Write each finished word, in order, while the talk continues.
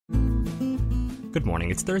Good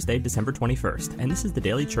morning, it's Thursday, December 21st, and this is the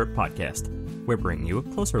Daily Chirp Podcast. We're bringing you a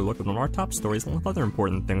closer look at one of our top stories along with other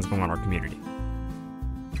important things going on in our community.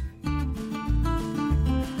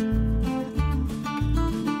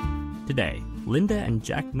 Today, Linda and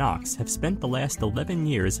Jack Knox have spent the last 11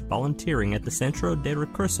 years volunteering at the Centro de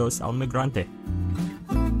Recursos al Migrante.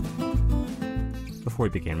 Before we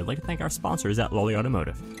begin, we'd like to thank our sponsors at Lolly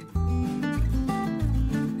Automotive.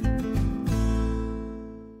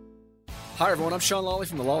 Hi everyone, I'm Sean Lawley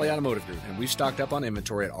from the Lawley Automotive Group, and we've stocked up on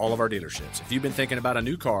inventory at all of our dealerships. If you've been thinking about a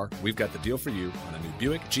new car, we've got the deal for you on a new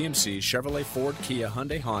Buick, GMC, Chevrolet, Ford, Kia,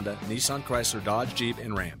 Hyundai, Honda, Nissan, Chrysler, Dodge, Jeep,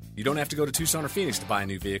 and Ram. You don't have to go to Tucson or Phoenix to buy a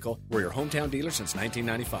new vehicle. We're your hometown dealer since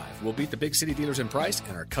 1995. We'll beat the big city dealers in price,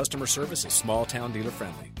 and our customer service is small town dealer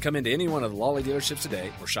friendly. Come into any one of the Lawley dealerships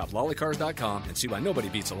today or shop lawleycars.com and see why nobody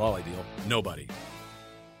beats a Lawley deal. Nobody.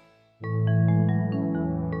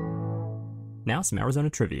 Now some Arizona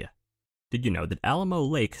trivia. Did you know that Alma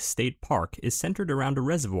Lake State Park is centered around a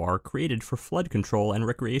reservoir created for flood control and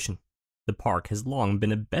recreation? The park has long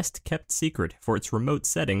been a best-kept secret for its remote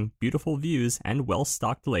setting, beautiful views, and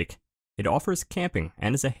well-stocked lake. It offers camping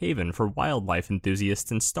and is a haven for wildlife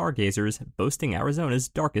enthusiasts and stargazers, boasting Arizona's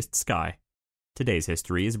darkest sky. Today's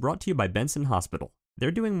history is brought to you by Benson Hospital.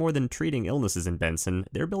 They're doing more than treating illnesses in Benson,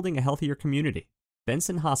 they're building a healthier community.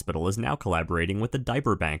 Benson Hospital is now collaborating with the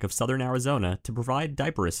Diaper Bank of Southern Arizona to provide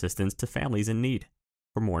diaper assistance to families in need.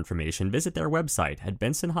 For more information, visit their website at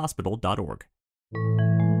bensonhospital.org.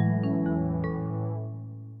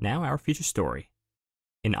 Now our feature story.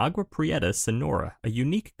 In Agua Prieta, Sonora, a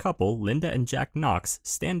unique couple, Linda and Jack Knox,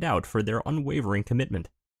 stand out for their unwavering commitment.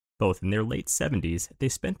 Both in their late 70s, they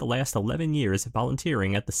spent the last 11 years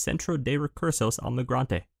volunteering at the Centro de Recursos al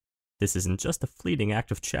Migrante. This isn't just a fleeting act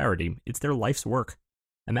of charity, it's their life's work.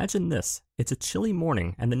 Imagine this, it's a chilly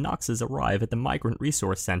morning and the Knoxes arrive at the Migrant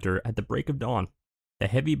Resource Center at the break of dawn. The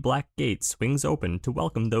heavy black gate swings open to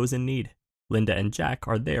welcome those in need. Linda and Jack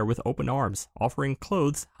are there with open arms, offering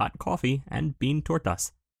clothes, hot coffee, and bean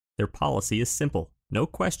tortas. Their policy is simple, no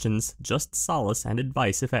questions, just solace and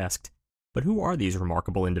advice if asked. But who are these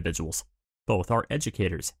remarkable individuals? Both are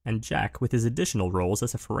educators, and Jack, with his additional roles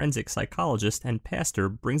as a forensic psychologist and pastor,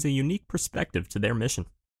 brings a unique perspective to their mission.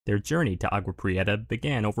 Their journey to Agua Prieta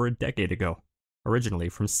began over a decade ago. Originally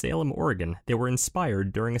from Salem, Oregon, they were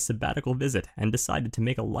inspired during a sabbatical visit and decided to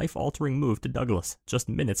make a life-altering move to Douglas, just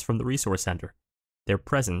minutes from the resource center. Their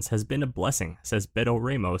presence has been a blessing, says Beto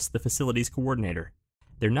Ramos, the facilities coordinator.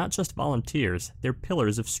 They're not just volunteers, they're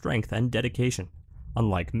pillars of strength and dedication.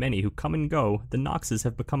 Unlike many who come and go, the Knoxes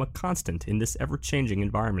have become a constant in this ever-changing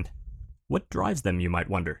environment. What drives them, you might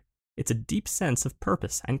wonder? It's a deep sense of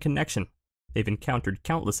purpose and connection. They've encountered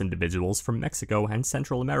countless individuals from Mexico and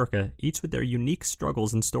Central America, each with their unique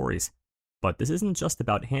struggles and stories. But this isn't just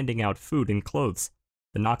about handing out food and clothes.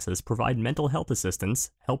 The Knoxes provide mental health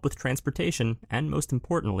assistance, help with transportation, and most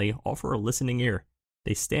importantly, offer a listening ear.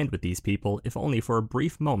 They stand with these people, if only for a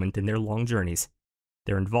brief moment in their long journeys.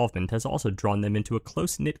 Their involvement has also drawn them into a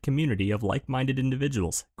close-knit community of like-minded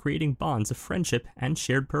individuals, creating bonds of friendship and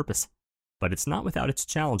shared purpose. But it's not without its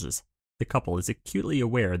challenges. The couple is acutely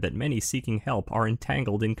aware that many seeking help are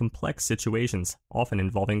entangled in complex situations, often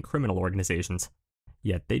involving criminal organizations.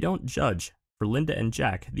 Yet they don't judge. For Linda and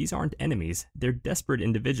Jack, these aren't enemies, they're desperate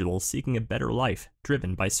individuals seeking a better life,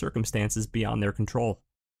 driven by circumstances beyond their control.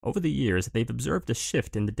 Over the years, they've observed a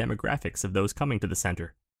shift in the demographics of those coming to the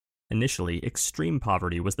center. Initially, extreme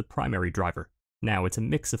poverty was the primary driver. Now it's a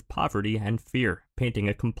mix of poverty and fear, painting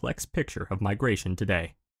a complex picture of migration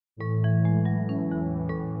today.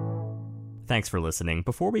 Thanks for listening.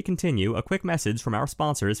 Before we continue, a quick message from our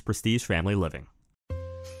sponsors, Prestige Family Living.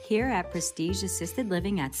 Here at Prestige Assisted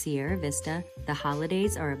Living at Sierra Vista, the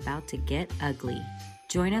holidays are about to get ugly.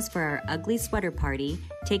 Join us for our Ugly Sweater Party,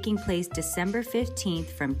 taking place December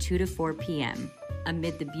 15th from 2 to 4 p.m.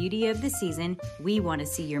 Amid the beauty of the season, we want to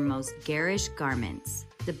see your most garish garments.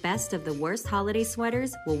 The best of the worst holiday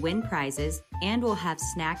sweaters will win prizes, and we'll have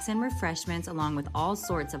snacks and refreshments along with all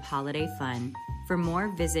sorts of holiday fun. For more,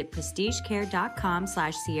 visit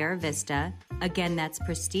prestigecare.com/Sierra Vista. Again, that's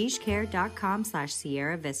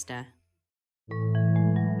prestigecare.com/Sierra Vista.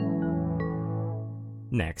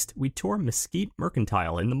 Next, we tour Mesquite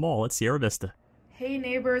Mercantile in the mall at Sierra Vista. Hey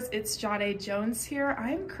neighbors, it's John A. Jones here.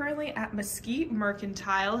 I'm currently at Mesquite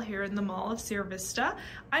Mercantile here in the Mall of Sierra Vista.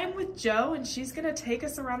 I'm with Jo, and she's going to take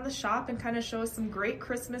us around the shop and kind of show us some great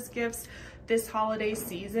Christmas gifts this holiday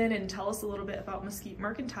season and tell us a little bit about Mesquite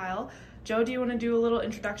Mercantile. Jo, do you want to do a little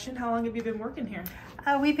introduction? How long have you been working here?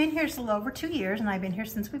 We've been here a little over 2 years, and I've been here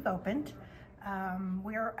since we've opened.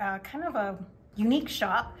 We're kind of a unique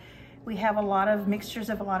shop. We have a lot of mixtures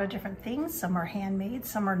of a lot of different things. Some are handmade,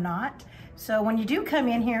 some are not. So when you do come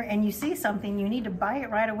in here and you see something, you need to buy it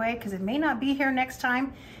right away because it may not be here next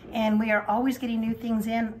time. And we are always getting new things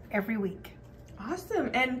in every week. Awesome.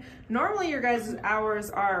 And normally your guys' hours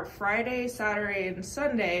are Friday, Saturday, and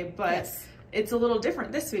Sunday, but Yes. It's a little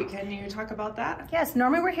different this week. Can you talk about that? Yes,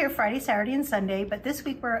 normally we're here Friday, Saturday, and Sunday, but this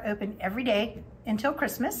week we're open every day until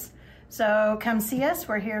Christmas. So come see us.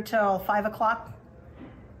 We're here till 5 o'clock.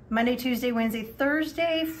 Monday, Tuesday, Wednesday,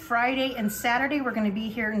 Thursday, Friday, and Saturday we're going to be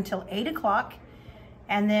here until 8 o'clock.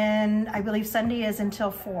 And then I believe Sunday is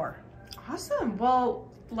until 4. Awesome.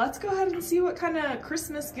 Well, let's go ahead and see what kind of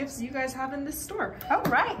Christmas gifts you guys have in this store. All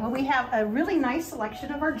right. Well, we have a really nice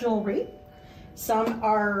selection of our jewelry. Some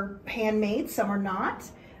are handmade, some are not.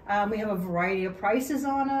 We have a variety of prices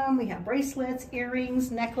on them. We have bracelets, earrings,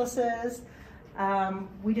 necklaces.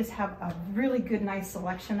 We just have a really good, nice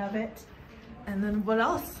selection of it. And then what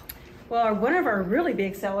else? Well, one of our really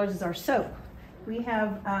big sellers is our soap. We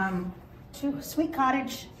have Sweet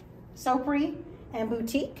Cottage Soapery and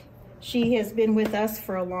Boutique. She has been with us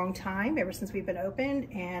for a long time, ever since we've been opened,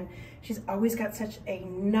 and she's always got such a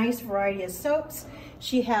nice variety of soaps.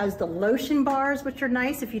 She has the lotion bars, which are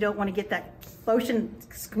nice if you don't want to get that lotion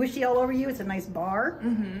squishy all over you. It's a nice bar.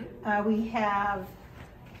 We have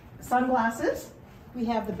sunglasses. We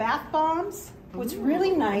have the bath bombs. What's really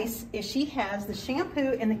nice is she has the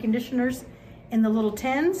shampoo and the conditioners in the little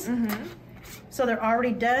tins. So they're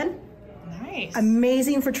already done. Nice.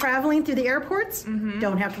 Amazing for traveling through the airports.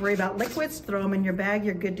 Don't have to worry about liquids. Throw them in your bag.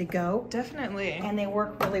 You're good to go. Definitely. And they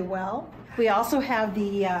work really well. We also have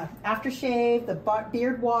the aftershave, the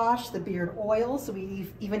beard wash, the beard oil. So we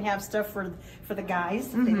even have stuff for the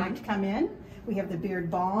guys if they like to come in. We have the beard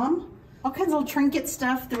balm. All kinds of little trinket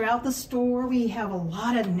stuff throughout the store. We have a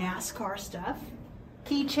lot of NASCAR stuff.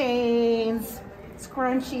 Keychains,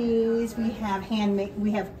 scrunchies. We have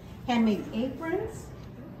handmade aprons.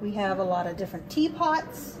 We have a lot of different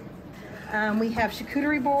teapots. We have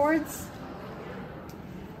charcuterie boards.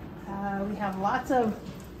 We have lots of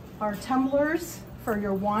our tumblers for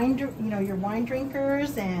your wine, your wine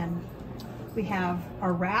drinkers, and we have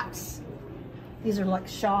our wraps. These are like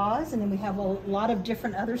shawls, and then we have a lot of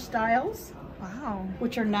different other styles. Wow.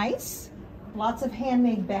 Which are nice. Lots of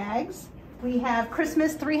handmade bags. We have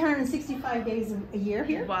Christmas 365 days a year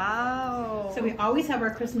here. Wow. So we always have our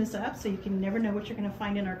Christmas up, so you can never know what you're going to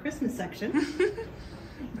find in our Christmas section.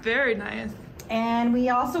 Very nice. And we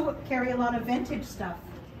also carry a lot of vintage stuff.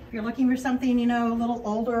 If you're looking for something, a little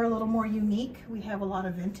older, a little more unique, we have a lot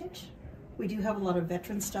of vintage. We do have a lot of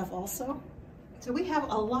veteran stuff also. So we have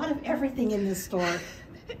a lot of everything in this store.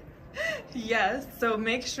 Yes, so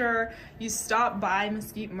make sure you stop by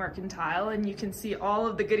Mesquite Mercantile and you can see all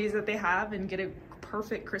of the goodies that they have and get a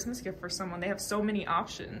perfect Christmas gift for someone. They have so many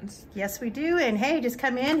options. Yes, we do. And hey, just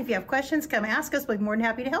come in. If you have questions, come ask us. We'll be more than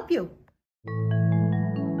happy to help you.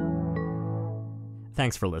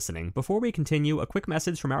 Thanks for listening. Before we continue, a quick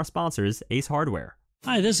message from our sponsors, Ace Hardware.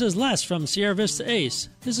 Hi, this is Les from Sierra Vista Ace.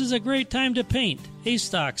 This is a great time to paint. Ace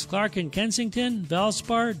stocks Clark & Kensington,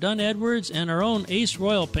 Valspar, Dunn Edwards, and our own Ace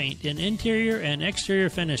Royal Paint in interior and exterior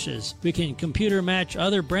finishes. We can computer match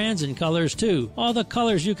other brands and colors too. All the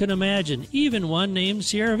colors you can imagine, even one named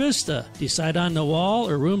Sierra Vista. Decide on the wall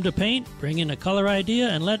or room to paint, bring in a color idea,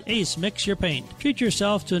 and let Ace mix your paint. Treat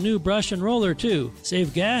yourself to a new brush and roller too.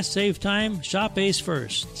 Save gas, save time, shop Ace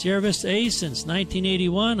first. Sierra Vista Ace since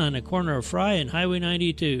 1981 on the corner of Fry and Highway 92.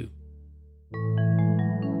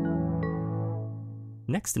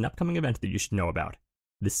 Next, an upcoming event that you should know about.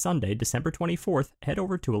 This Sunday, December 24th, head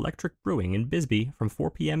over to Electric Brewing in Bisbee from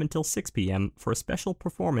 4 p.m. until 6 p.m. for a special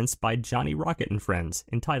performance by Johnny Rocket and Friends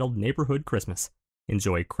entitled Neighborhood Christmas.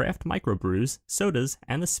 Enjoy craft microbrews, sodas,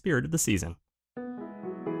 and the spirit of the season.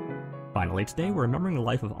 Finally, today we're remembering the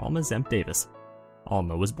life of Alma Zemp-Davis.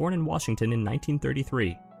 Alma was born in Washington in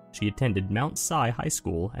 1933. She attended Mount Si High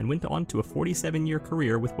School and went on to a 47-year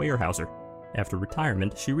career with Weyerhaeuser. After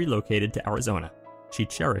retirement, she relocated to Arizona. She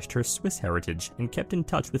cherished her Swiss heritage and kept in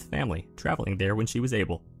touch with family, traveling there when she was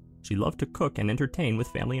able. She loved to cook and entertain with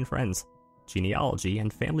family and friends. Genealogy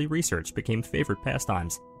and family research became favorite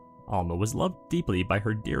pastimes. Alma was loved deeply by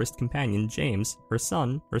her dearest companion, James, her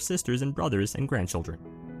son, her sisters and brothers, and grandchildren.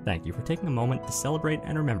 Thank you for taking a moment to celebrate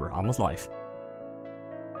and remember Alma's life.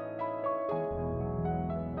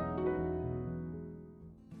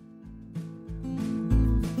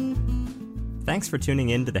 Thanks for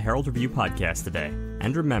tuning in to the Herald Review podcast today.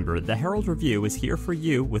 And remember, the Herald Review is here for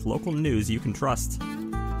you with local news you can trust.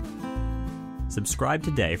 Subscribe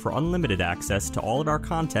today for unlimited access to all of our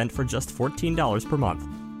content for just $14 per month.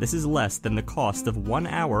 This is less than the cost of 1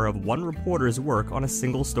 hour of one reporter's work on a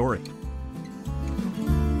single story.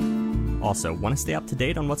 Also, want to stay up to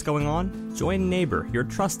date on what's going on? Join Neighbor, your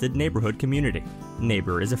trusted neighborhood community.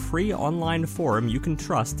 Neighbor is a free online forum you can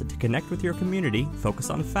trust to connect with your community, focus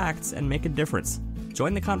on facts, and make a difference.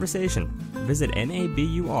 Join the conversation. Visit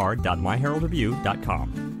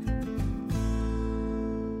nabur.myheraldreview.com.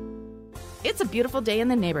 It's a beautiful day in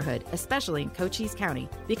the neighborhood, especially in Cochise County.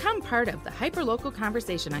 Become part of the hyperlocal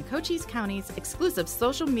conversation on Cochise County's exclusive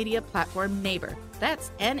social media platform, Neighbor. That's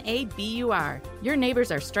NABUR. Your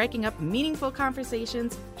neighbors are striking up meaningful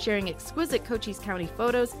conversations, sharing exquisite Cochise County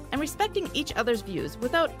photos, and respecting each other's views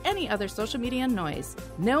without any other social media noise.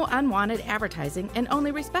 No unwanted advertising and only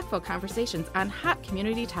respectful conversations on hot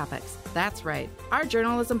community topics. That's right. Our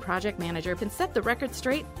journalism project manager can set the record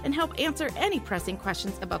straight and help answer any pressing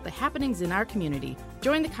questions about the happenings in our community.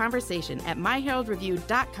 Join the conversation at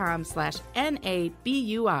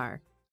myheraldreview.com/NABUR.